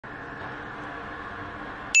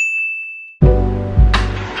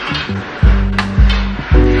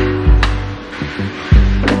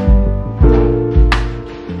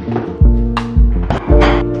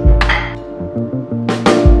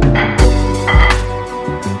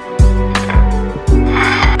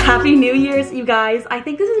guys, I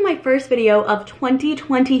think this is my first video of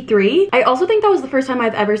 2023. I also think that was the first time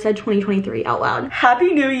I've ever said 2023 out loud.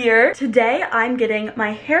 Happy New Year. Today I'm getting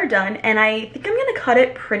my hair done and I think I'm gonna cut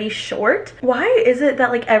it pretty short. Why is it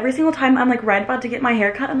that like every single time I'm like right about to get my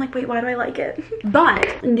hair cut, I'm like, wait, why do I like it?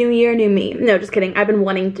 But new year, new me. No, just kidding. I've been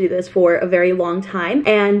wanting to do this for a very long time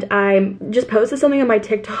and I just posted something on my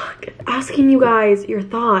TikTok asking you guys your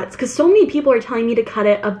thoughts because so many people are telling me to cut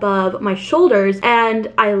it above my shoulders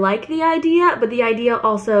and I like the idea, but the idea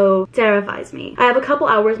also terrifies me. I have a couple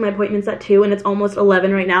hours, my appointment's at 2 and it's almost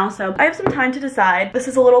 11 right now, so I have some time to decide. This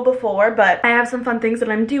is a little before, but I have some fun things that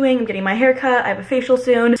I'm doing. I'm getting my hair cut, I have a facial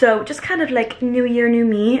soon, so just kind of like new year, new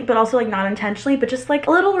me, but also like not intentionally, but just like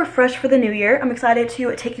a little refresh for the new year. I'm excited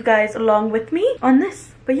to take you guys along with me on this.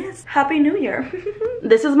 But yes, Happy New Year.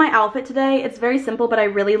 This is my outfit today. It's very simple, but I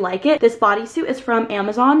really like it. This bodysuit is from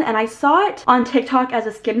Amazon and I saw it on TikTok as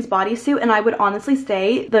a Skims bodysuit and I would honestly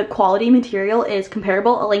say the quality material is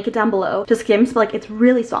comparable. I'll link it down below to Skims, but like it's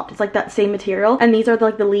really soft. It's like that same material. And these are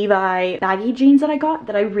like the Levi baggy jeans that I got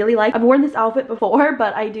that I really like. I've worn this outfit before,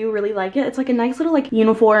 but I do really like it. It's like a nice little like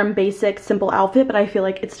uniform, basic, simple outfit, but I feel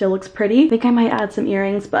like it still looks pretty. I think I might add some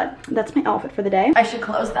earrings, but that's my outfit for the day. I should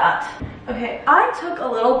close that. Okay, I took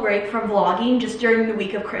a little break from vlogging just during the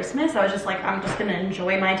week of Christmas. I was just like, I'm just gonna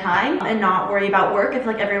enjoy my time and not worry about work. If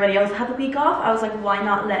like everybody else had the week off, I was like, why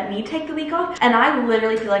not let me take the week off? And I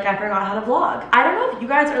literally feel like I forgot how to vlog. I don't know if you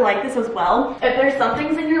guys are like this as well. If there's some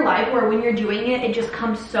things in your life where when you're doing it, it just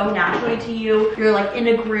comes so naturally to you. You're like in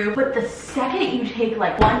a group, but the second you take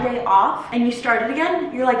like one day off and you start it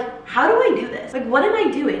again, you're like, how do I do this? Like, what am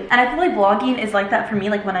I doing? And I feel like vlogging is like that for me.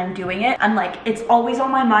 Like when I'm doing it, I'm like, it's always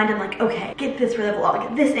on my mind. I'm like, okay, get this for the vlog,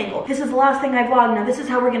 get this angle. This is the last thing I vlogged. Now this is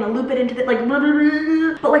how we're gonna loop it into the, like, blah, blah,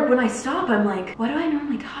 blah. But like when I stop, I'm like, what do I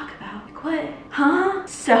normally talk about? Like what? Huh?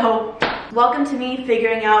 So welcome to me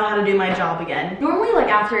figuring out how to do my job again. Normally like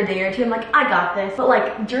after a day or two, I'm like, I got this. But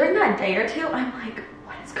like during that day or two, I'm like,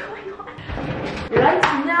 what is going on? Right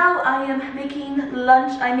now I am making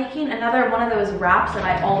lunch. I'm making another one of those wraps that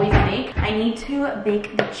I always make. I need to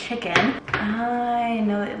bake the chicken. I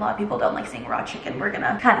know that a lot of people don't like seeing raw chicken. We're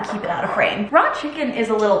gonna kind of keep it out of frame. Raw chicken is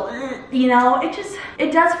a little, you know,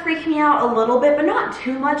 it does freak me out a little bit, but not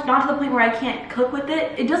too much, not to the point where I can't cook with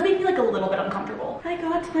it. It does make me like a little bit uncomfortable. I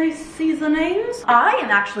got my seasonings. I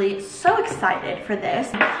am actually so excited for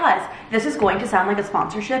this because this is going to sound like a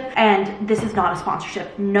sponsorship and this is not a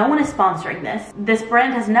sponsorship. No one is sponsoring this. This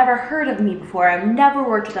brand has never heard of me before. I've never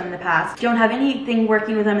worked with them in the past. Don't have anything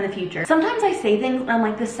working with them in the future. Sometimes I say things and I'm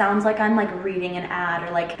like, this sounds like I'm like reading an ad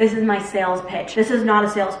or like this is my sales pitch. This is not a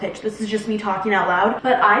sales pitch. This is just me talking out loud.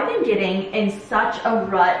 But I've been getting in such a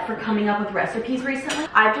rut for coming up with recipes recently.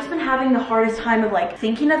 I've just been having the hardest time of like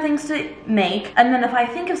thinking of things to make. And then if I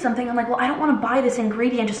think of something, I'm like, well, I don't want to buy this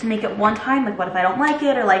ingredient just to make it one time. Like what if I don't like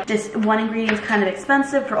it? Or like this one ingredient is kind of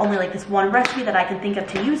expensive for only like this one recipe that I can think of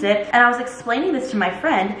to use it. And I was explaining this to my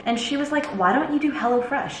friend and she was like, why don't you do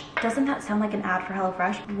HelloFresh? Doesn't that sound like an ad for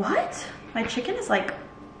HelloFresh? What? My chicken is like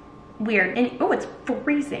weird. And oh, it's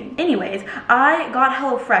freezing. Anyways, I got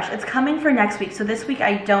HelloFresh. It's coming for next week. So this week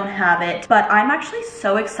I don't have it, but I'm actually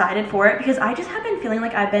so excited for it because I just have been feeling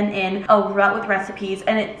like I've been in a rut with recipes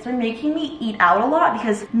and it's been making me eat out a lot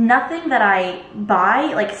because nothing that I buy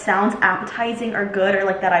like sounds appetizing or good or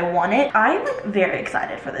like that I want it. I'm like very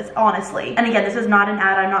excited for this, honestly. And again, this is not an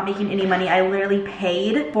ad. I'm not making any money. I literally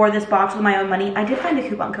paid for this box with my own money. I did find a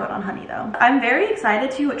coupon code on Honey though. I'm very excited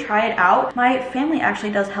to try it out. My family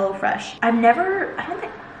actually does HelloFresh. I don't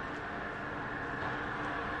think.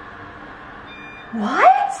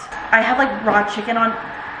 What? I have like raw chicken on.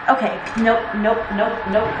 Okay, nope. No.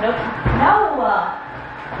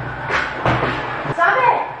 Stop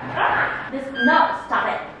it. No, stop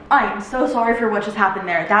it. I am so sorry for what just happened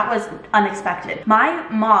there. That was unexpected. My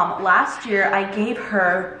mom, last year, I gave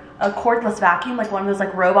her a cordless vacuum, like one of those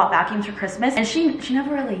like robot vacuums for Christmas, and she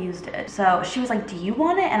never really used it. So she was like, do you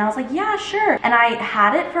want it? And I was like, yeah, sure. And I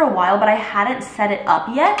had it for a while, but I hadn't set it up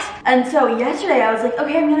yet. And so yesterday I was like,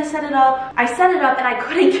 okay, I'm gonna set it up. I set it up and I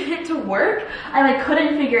couldn't get it to work. I like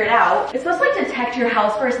couldn't figure it out. It's supposed to like detect your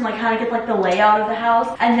house first and like kind of get like the layout of the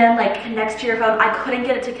house and then like connects to your phone. I couldn't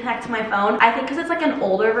get it to connect to my phone. I think because it's like an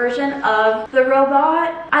older version of the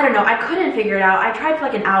robot. I don't know, I couldn't figure it out. I tried for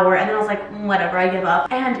like an hour and then I was like, whatever, I give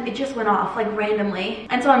up. And it just went off like randomly.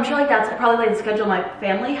 And so I'm sure like that's probably like the schedule my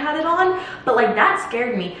family had it on, but like that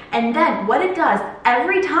scared me. And then what it does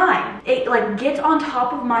every time, it like gets on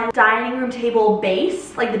top of my dining room table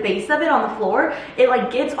base, like the base of it on the floor, it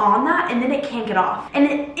like gets on that and then it can't get off. And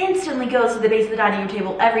it instantly goes to the base of the dining room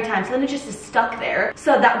table every time. So then it just is stuck there.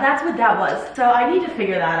 So that's what that was. So I need to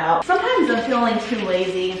figure that out. Sometimes I'm feeling too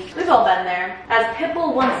lazy. We've all been there. As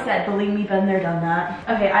Pitbull once said, believe me, been there, done that.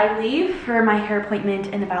 Okay, I leave for my hair appointment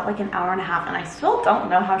in about like an hour and a half and I still don't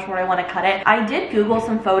know how short I want to cut it. I did Google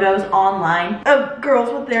some photos online of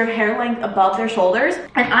girls with their hair length above their shoulders,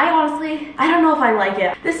 and I honestly, I don't know if I like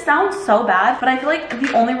it. This sounds so bad, but I feel like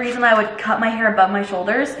the only reason I would cut my hair above my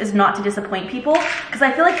shoulders is not to disappoint people, because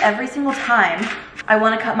I feel like every single time I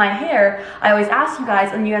want to cut my hair, I always ask you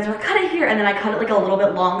guys and you guys are like, cut it here, and then I cut it like a little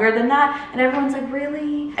bit longer than that and everyone's like,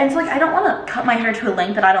 really? And so like I don't want to cut my hair to a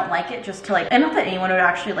length that I don't like it, just to like, and not that anyone would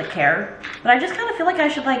actually like care, but I just kind of feel like I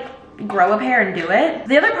should like grow a pair and do it.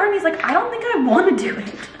 The other part of me is like, I don't think I want to do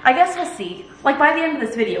it. I guess we'll see. Like by the end of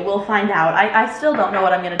this video, we'll find out. I still don't know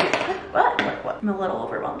what I'm gonna do. What? I'm a little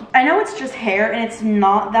overwhelmed. I know it's just hair and it's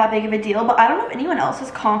not that big of a deal, but I don't know if anyone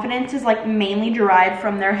else's confidence is like mainly derived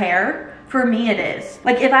from their hair. For me, it is.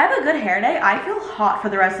 Like if I have a good hair day, I feel hot for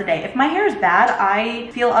the rest of the day. If my hair is bad, I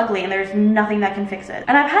feel ugly and there's nothing that can fix it.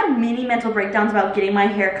 And I've had many mental breakdowns about getting my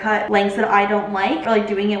hair cut lengths that I don't like, or like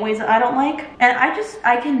doing it ways that I don't like. And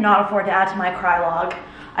I cannot afford to add to my cry log.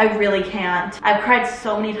 I really can't. I've cried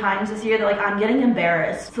so many times this year that like I'm getting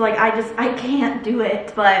embarrassed. So like I can't do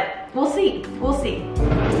it, but we'll see. We'll see.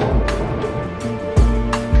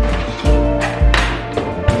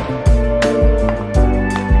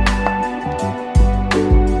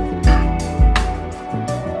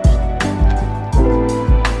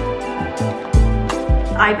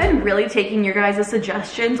 I've been really taking your guys'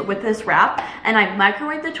 suggestions with this wrap, and I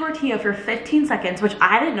microwaved the tortilla for 15 seconds, which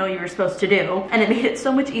I didn't know you were supposed to do, and it made it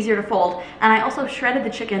so much easier to fold. And I also shredded the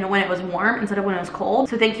chicken when it was warm instead of when it was cold.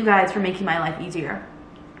 So thank you guys for making my life easier.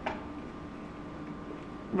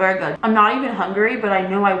 Very good. I'm not even hungry, but I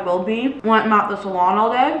know I will be when I'm at the salon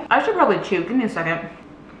all day. I should probably chew. Give me a second.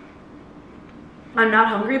 I'm not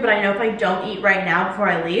hungry, but I know if I don't eat right now before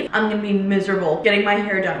I leave, I'm gonna be miserable getting my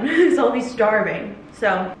hair done. So I'll be starving.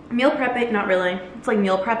 So meal prepping, not really. It's like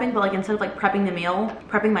meal prepping, but like instead of like prepping the meal,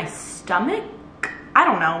 prepping my stomach? I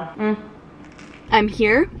don't know. I'm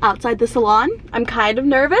here outside the salon. I'm kind of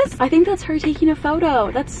nervous. I think that's her taking a photo.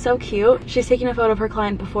 That's so cute. She's taking a photo of her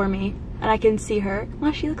client before me, and I can see her.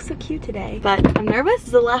 Wow, she looks so cute today. But I'm nervous.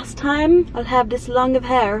 It's the last time I'll have this long of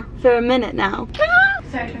hair for a minute now.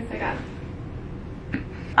 Sorry, I forgot.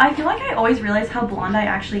 I feel like I always realize how blonde I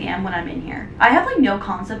actually am when I'm in here. I have like no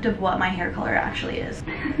concept of what my hair color actually is.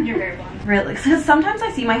 You're very blonde. Really? Because sometimes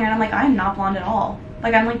I see my hair and I'm like, I'm not blonde at all.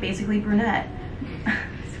 Like I'm like basically brunette.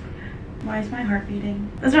 Why is my heart beating?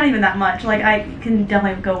 That's not even that much. Like I can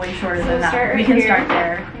definitely go way shorter than that. Right, we can start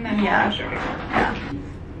there. Yeah. Yeah.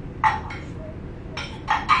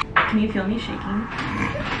 Can you feel me shaking?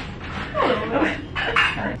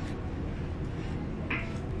 Sorry.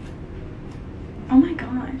 Oh my gosh.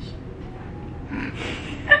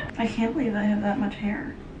 I can't believe I have that much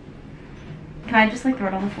hair. Can I just like throw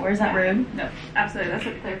it on the floor? Is that rude? No, absolutely. That's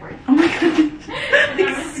what it's there for. Oh my goodness.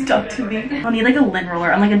 It's stuck to me. I'll need like a lint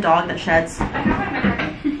roller. I'm like a dog that sheds. I have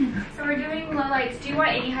one. So we're doing low lights. Do you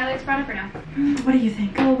want any highlights brought up or no? What do you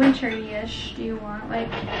think? Well, wintry-ish. Do you want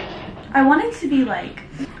like... I want it to be like,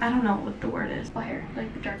 I don't know what the word is. Full hair,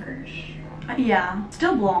 like the darker-ish. Yeah,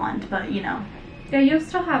 still blonde, but you know. Yeah, you'll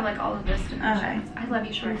still have like all of this dimensions. Okay. I love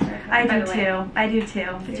you short hair. I do too. I do too.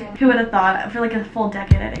 Who would have thought? For like a full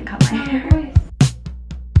decade, I didn't cut my hair.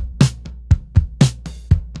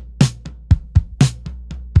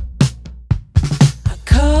 I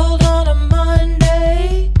called on a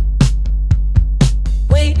Monday,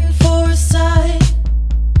 waiting for a sign,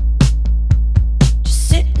 just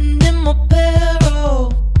sitting in my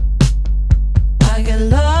barrel. I got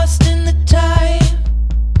lost in the time.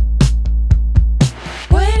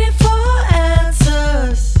 Waiting for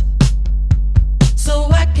answers,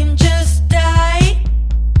 so I can just die.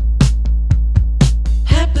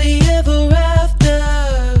 Happily ever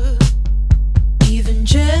after, even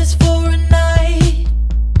just for a night.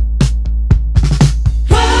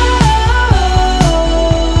 Whoa,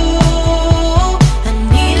 I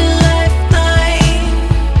need a lifeline.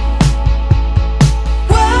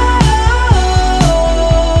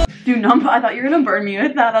 Whoa, Do not. I thought you were gonna burn me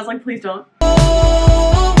with that. I was like, please don't.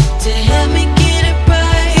 to help me get it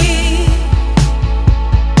right.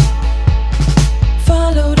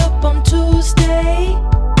 Followed up on Tuesday.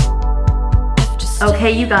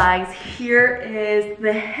 Okay, you guys, here is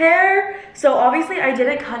the hair. So obviously I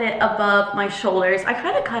didn't cut it above my shoulders. I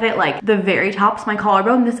kind of cut it like the very tops, my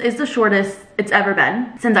collarbone. This is the shortest it's ever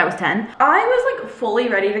been since I was 10. I was like fully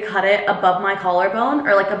ready to cut it above my collarbone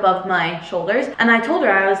or like above my shoulders. And I told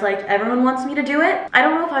her, I was like, everyone wants me to do it. I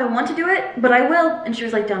don't know if I want to do it, but I will. And she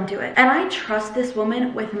was like, don't do it. And I trust this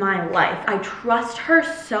woman with my life. I trust her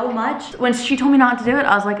so much. When she told me not to do it,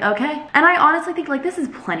 I was like, okay. And I honestly think like this is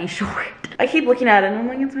plenty short. I keep looking at it and I'm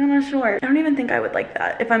like, it's kind of short. I don't even think I would like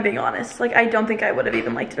that, if I'm being honest. Like, I don't think I would have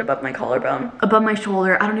even liked it above my collarbone. Above my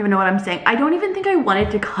shoulder, I don't even know what I'm saying. I don't even think I wanted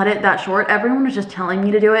to cut it that short. Everyone was just telling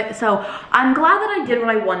me to do it. So I'm glad that I did what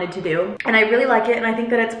I wanted to do. And I really like it, and I think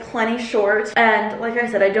that it's plenty short. And like I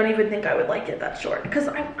said, I don't even think I would like it that short. Because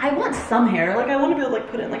I want some hair. Like, I want to be able to like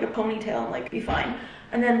put it in like a ponytail and like be fine.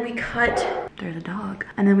 And then we cut, there's a dog.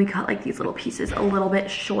 And then we cut like these little pieces a little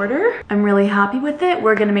bit shorter. I'm really happy with it.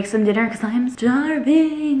 We're gonna make some dinner because I'm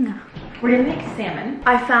starving. We're gonna make salmon.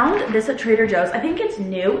 I found this at Trader Joe's. I think it's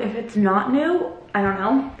new. If it's not new, I don't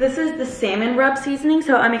know. This is the salmon rub seasoning,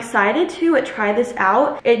 so I'm excited to try this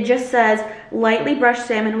out. It just says, lightly brush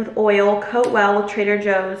salmon with oil, coat well with Trader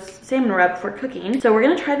Joe's salmon rub for cooking. So we're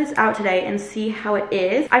gonna try this out today and see how it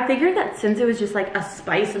is. I figured that since it was just like a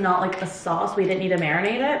spice and not like a sauce, we didn't need to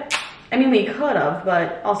marinate it. I mean, we could have,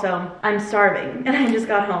 but also I'm starving and I just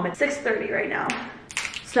got home. It's 6:30 right now.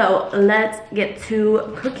 So let's get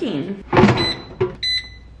to cooking.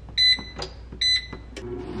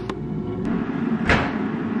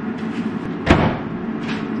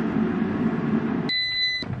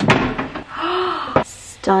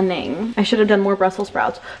 Stunning. I should have done more Brussels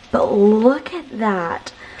sprouts, but look at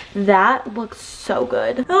that. That looks so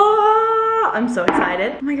good. Ah, I'm so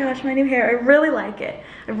excited. Oh my gosh, my new hair. I really like it.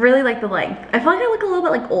 I really like the length. I feel like I look a little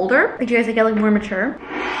bit like older. Like, do you guys think I look more mature?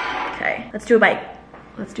 Okay, let's do a bite.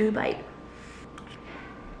 Let's do a bite.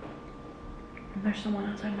 There's someone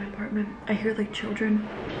outside my apartment. I hear like children.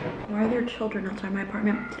 Why are there children outside my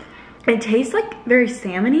apartment? It tastes like very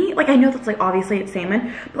salmon-y. Like, I know that's like obviously it's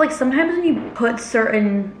salmon, but like sometimes when you put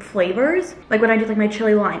certain flavors, like when I do like my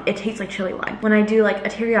chili lime, it tastes like chili lime. When I do like a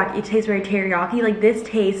teriyaki, it tastes very teriyaki. Like this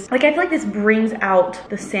tastes, like I feel like this brings out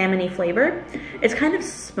the salmon-y flavor. It's kind of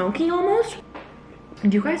smoky almost. Do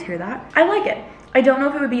you guys hear that? I like it. I don't know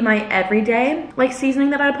if it would be my everyday like seasoning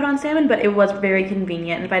that I would put on salmon, but it was very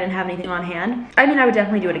convenient if I didn't have anything on hand. I mean, I would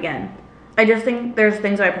definitely do it again. I just think there's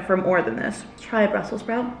things I prefer more than this. Let's try a Brussels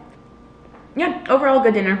sprout. Yeah, overall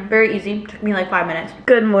good dinner. Very easy. Took me like 5 minutes.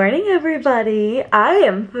 Good morning, everybody. I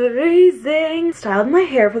am freezing. Styled my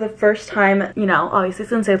hair for the first time, you know, obviously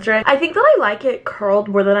since yesterday. I think that I like it curled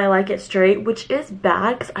more than I like it straight, which is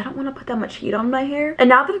bad because I don't want to put that much heat on my hair. And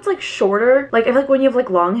now that it's like shorter, like I feel like when you have like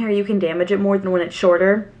long hair, you can damage it more than when it's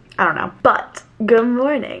shorter. I don't know. But good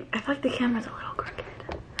morning. I feel like the camera's a little crooked.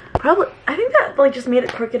 Probably, I think that like just made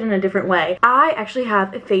it crooked in a different way. I actually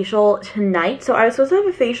have a facial tonight, so I was supposed to have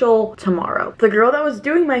a facial tomorrow. The girl that was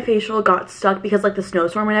doing my facial got stuck because like the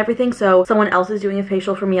snowstorm and everything, so someone else is doing a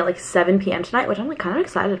facial for me at like 7 p.m. tonight, which I'm like kind of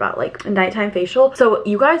excited about, like a nighttime facial. So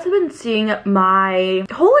you guys have been seeing my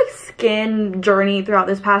whole like skin journey throughout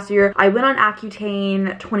this past year. I went on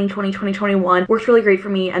Accutane 2020-2021, worked really great for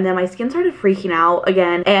me, and then my skin started freaking out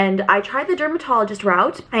again, and I tried the dermatologist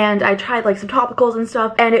route, and I tried like some topicals and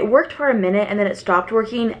stuff, and it worked for a minute and then it stopped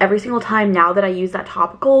working. Every single time now that I use that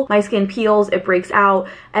topical, my skin peels, it breaks out,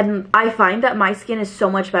 and I find that my skin is so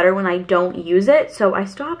much better when I don't use it, so I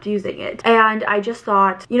stopped using it. And I just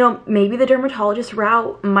thought, you know, maybe the dermatologist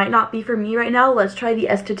route might not be for me right now. Let's try the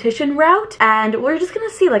esthetician route, and we're just gonna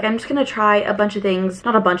see. Like, I'm just gonna try a bunch of things,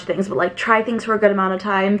 not a bunch of things, but like try things for a good amount of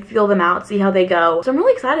time, feel them out, see how they go. So I'm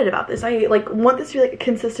really excited about this. I like want this to be like a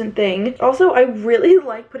consistent thing. Also, I really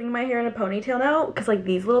like putting my hair in a ponytail now because like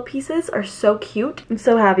these little pieces are so cute. I'm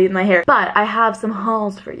so happy with my hair. But I have some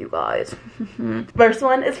hauls for you guys. First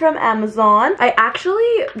one is from Amazon. I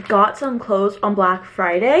actually got some clothes on Black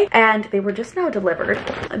Friday and they were just now delivered.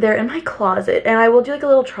 They're in my closet and I will do like a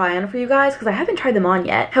little try on for you guys because I haven't tried them on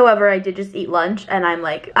yet. However, I did just eat lunch and I'm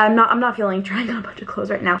like, I'm not feeling trying on a bunch of clothes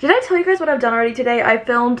right now. Did I tell you guys what I've done already today? I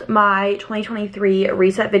filmed my 2023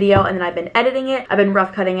 reset video and then I've been editing it. I've been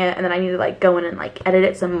rough cutting it and then I need to like go in and like edit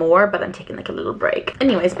it some more, but I'm taking like a little break.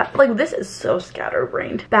 Anyways, like this is so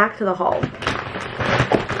scatterbrained. Back to the haul.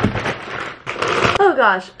 Oh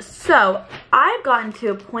gosh, so I've gotten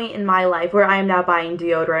to a point in my life where I am now buying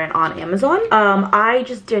deodorant on Amazon. I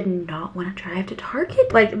just did not want to drive to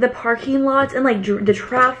Target. Like the parking lots and like the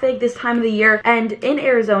traffic this time of the year. And in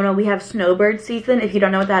Arizona, we have snowbird season. If you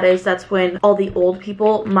don't know what that is, that's when all the old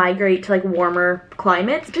people migrate to like warmer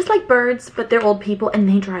climates. Just like birds, but they're old people and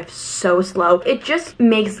they drive so slow. It just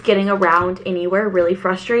makes getting around anywhere really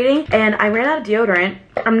frustrating. And I ran out of deodorant.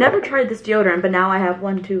 I've never tried this deodorant, but now I have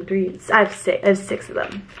 1, 2, 3, I have six of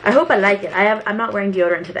them. I hope I like it. I'm not wearing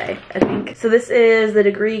deodorant today, I think. So this is the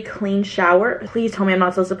Degree Clean Shower. Please tell me I'm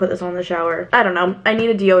not supposed to put this on the shower. I don't know. I need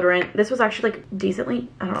a deodorant. This was actually like decently,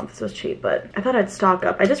 I don't know if this was cheap, but I thought I'd stock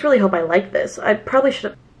up. I just really hope I like this. I probably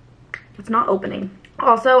should have, it's not opening.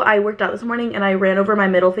 Also, I worked out this morning and I ran over my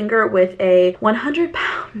middle finger with a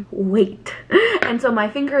 100-pound weight. And so my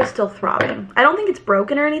finger is still throbbing. I don't think it's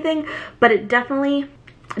broken or anything, but it definitely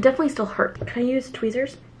still hurts. Can I use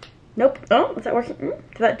tweezers? Nope. Oh, is that working?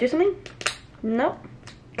 Did that do something? Nope.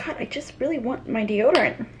 God, I just really want my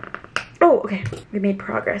deodorant. Oh, okay. We made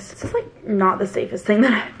progress. This is like not the safest thing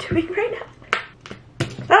that I'm doing right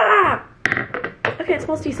now. Ah! Okay, it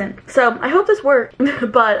smells decent. So I hope this worked,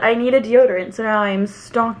 but I need a deodorant, so now I'm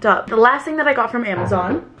stocked up. The last thing that I got from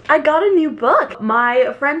Amazon, I got a new book.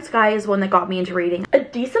 My friend Sky is one that got me into reading a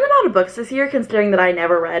decent amount of books this year, considering that I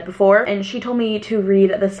never read before, and she told me to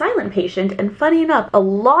read The Silent Patient, and funny enough, a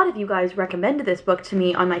lot of you guys recommended this book to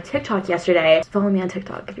me on my TikTok yesterday. Follow me on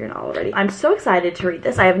TikTok if you're not already. I'm so excited to read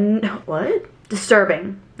this. I have no, what?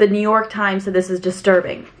 Disturbing. The New York Times said this is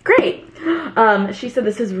disturbing. Great. She said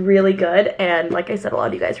this is really good, and like I said, a lot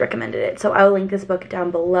of you guys recommended it, so I'll link this book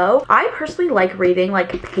down below. I personally like reading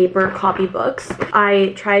like paper copy books.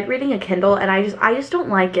 I tried reading a Kindle and I just don't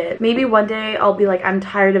like it. Maybe one day I'll be like, I'm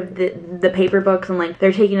tired of the paper books and like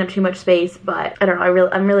they're taking up too much space, but I don't know.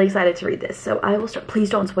 I'm really excited to read this, so I will start. Please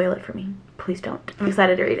don't spoil it for me. Please don't. I'm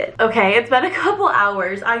excited to read it. Okay, it's been a couple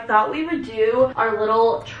hours. I thought we would do our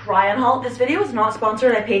little try on haul. This video is not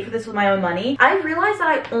sponsored. I paid for this with my own money. I realized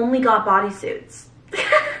that I only got bodysuits.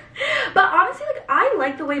 But honestly, like, I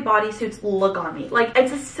like the way bodysuits look on me. Like,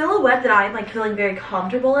 it's a silhouette that I'm like feeling very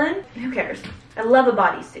comfortable in. Who cares? I love a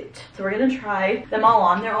bodysuit. So we're gonna try them all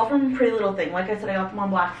on. They're all from Pretty Little Thing. Like I said, I got them on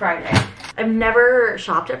Black Friday. I've never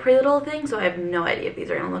shopped at Pretty Little Thing, so I have no idea if these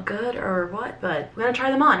are gonna look good or what, but we're gonna try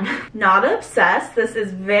them on. Not obsessed. This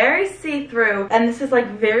is very see-through, and this is like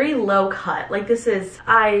very low cut. Like this is,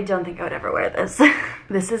 I don't think I would ever wear this.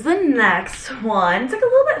 This is the next one. It's like a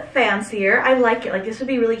little bit fancier. I like it. Like this would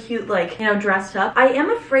be really cute, like, you know, dressed up. I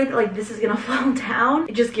am afraid that like this is gonna fall down.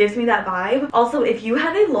 It just gives me that vibe. Also, if you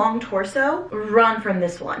have a long torso, run from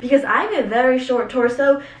this one, because I have a very short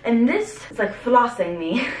torso and this is like flossing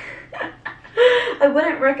me. I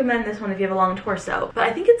wouldn't recommend this one if you have a long torso, but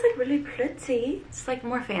I think it's like really pretty. It's like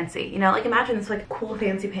more fancy, you know, like imagine this like cool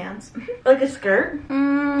fancy pants. Like a skirt.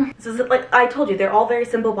 This is like, I told you, they're all very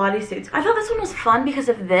simple bodysuits. I thought this one was fun because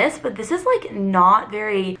of this, but this is like not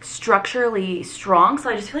very structurally strong, so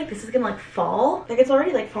I just feel like this is gonna like fall. Like it's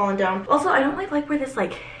already like falling down. Also, I don't like where this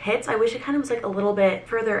like hits. I wish it kind of was like a little bit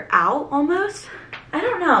further out almost. I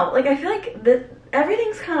don't know, like I feel like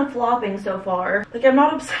everything's kind of flopping so far. Like I'm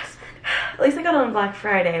not obsessed. At least I got it on Black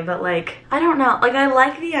Friday, but like, I don't know. Like, I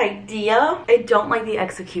like the idea. I don't like the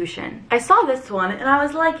execution. I saw this one and I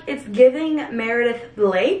was like, it's giving Meredith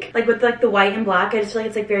Blake. Like with like the white and black, I just feel like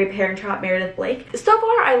it's like very Parent Trap Meredith Blake. So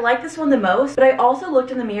far, I like this one the most, but I also looked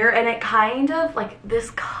in the mirror and it kind of, like this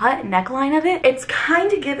cut neckline of it, it's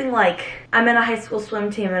kind of giving like, I'm in a high school swim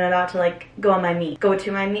team and I'm about to like go on my meet. Go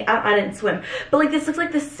to my meet. I didn't swim. But like this looks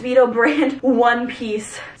like the Speedo brand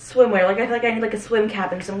one-piece swimwear. Like I feel like I need like a swim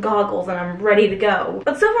cap and some goggles and I'm ready to go.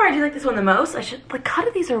 But so far I do like this one the most. I should, like, cut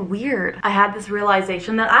of these are weird. I had this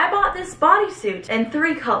realization that I bought this bodysuit in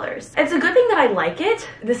 3 colors. It's a good thing that I like it.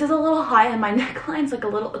 This is a little high and my neckline's like a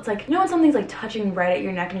little, it's like, you know when something's like touching right at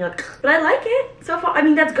your neck and you're like, but I like it. So far, I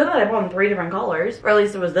mean, that's good that I bought in 3 different colors. Or at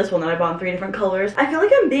least it was this one that I bought in 3 different colors. I feel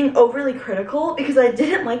like I'm being overly critical because I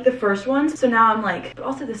didn't like the first ones. So now I'm like, but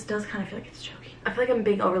also this does kind of feel like it's choking. I feel like I'm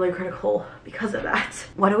being overly critical because of that.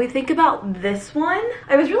 What do we think about this one?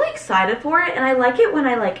 I was really excited for it and I like it when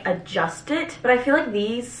I like adjust it, but I feel like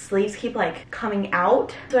these sleeves keep like coming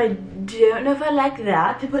out. So I don't know if I like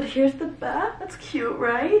that, but here's the back. That's cute,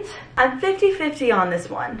 right? I'm 50-50 on this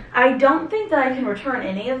one. I don't think that I can return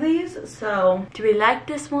any of these, so do we like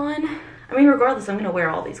this one? I mean, regardless, I'm gonna wear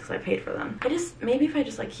all these because I paid for them. Maybe if I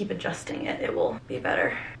just like keep adjusting it, it will be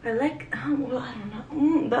better. I like, well, I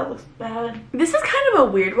don't know. That looks bad. This is kind of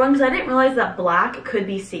a weird one because I didn't realize that black could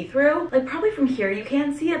be see-through. Like probably from here you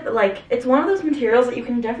can't see it, but like it's one of those materials that you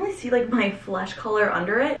can definitely see like my flesh color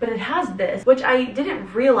under it. But it has this, which I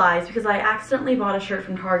didn't realize because I accidentally bought a shirt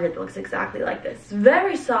from Target that looks exactly like this. It's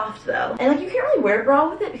very soft though. And like you can't really wear a bra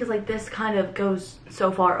with it because like this kind of goes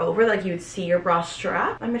so far over that like you would see your bra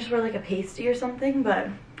strap. I might just wear like a pasty or something, but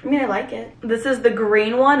I mean, I like it. This is the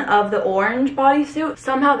green one of the orange bodysuit.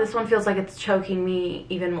 Somehow this one feels like it's choking me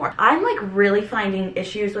even more. I'm like really finding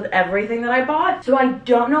issues with everything that I bought. So I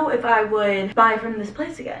don't know if I would buy from this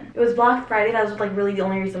place again. It was Black Friday. That was like really the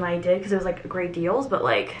only reason I did because it was like great deals. But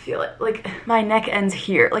like, I feel it. Like my neck ends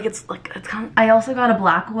here. Like it's kind of... I also got a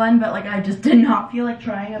black one, but like I just did not feel like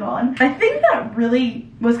trying it on. I think that really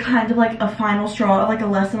was kind of like a final straw, like a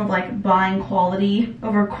lesson of like buying quality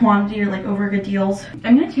over quantity or like over good deals.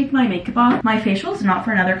 I'm gonna take my makeup off. My facial is not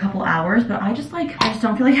for another couple hours, but I just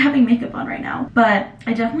don't feel like having makeup on right now. But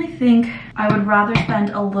I definitely think I would rather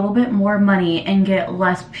spend a little bit more money and get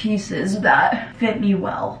less pieces that fit me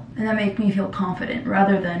well and that make me feel confident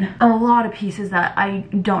rather than a lot of pieces that I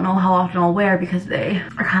don't know how often I'll wear because they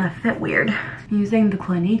are kind of fit weird. I'm using the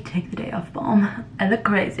Clinique Take the Day Off Balm. I look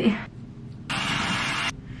crazy.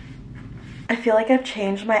 I feel like I've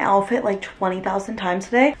changed my outfit like 20,000 times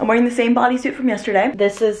today. I'm wearing the same bodysuit from yesterday.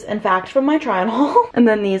 This is in fact from my try on haul. And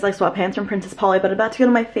then these like sweatpants from Princess Polly, but I'm about to go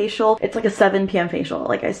to my facial. It's like a 7 p.m. facial,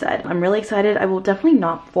 like I said. I'm really excited. I will definitely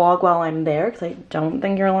not vlog while I'm there because I don't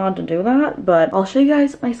think you're allowed to do that, but I'll show you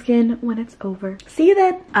guys my skin when it's over. See you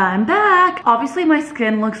then. I'm back. Obviously my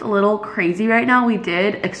skin looks a little crazy right now. We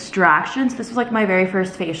did extractions. This was like my very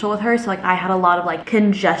first facial with her. So like I had a lot of like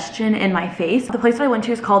congestion in my face. The place that I went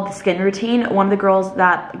to is called The Skin Routine. One of the girls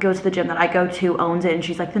that goes to the gym that I go to owns it and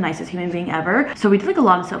she's like the nicest human being ever. So we did like a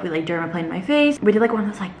lot of stuff. We like dermaplaned my face. We did like one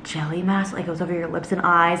of those like jelly masks, like goes over your lips and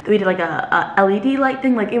eyes. We did like a LED light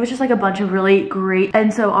thing. Like it was just like a bunch of really great.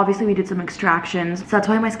 And so obviously we did some extractions. So that's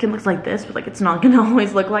why my skin looks like this, but like it's not gonna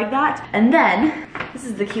always look like that. And then this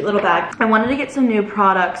is the cute little bag. I wanted to get some new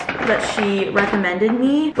products that she recommended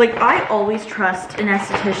me. Like I always trust an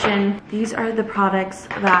esthetician. These are the products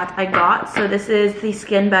that I got. So this is the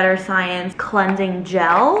Skin Better Science Cleansing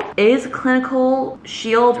Gel. It is Clinical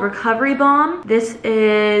Shield Recovery Balm. This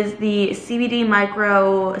is the CBD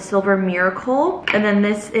Micro Silver Miracle. And then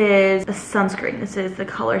this is a sunscreen. This is the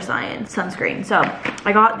Color Science sunscreen. So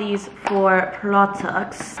I got these for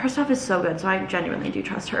products. Her stuff is so good, so I genuinely do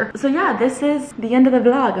trust her. So yeah, this is the end of the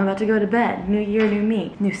vlog. I'm about to go to bed. New year, new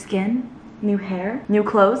me. New skin, new hair, new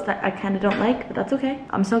clothes that I kind of don't like, but that's okay.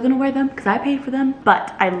 I'm still gonna wear them because I paid for them.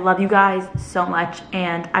 But I love you guys so much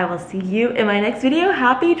and I will see you in my next video.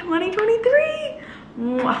 Happy 2023.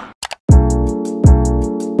 Mwah.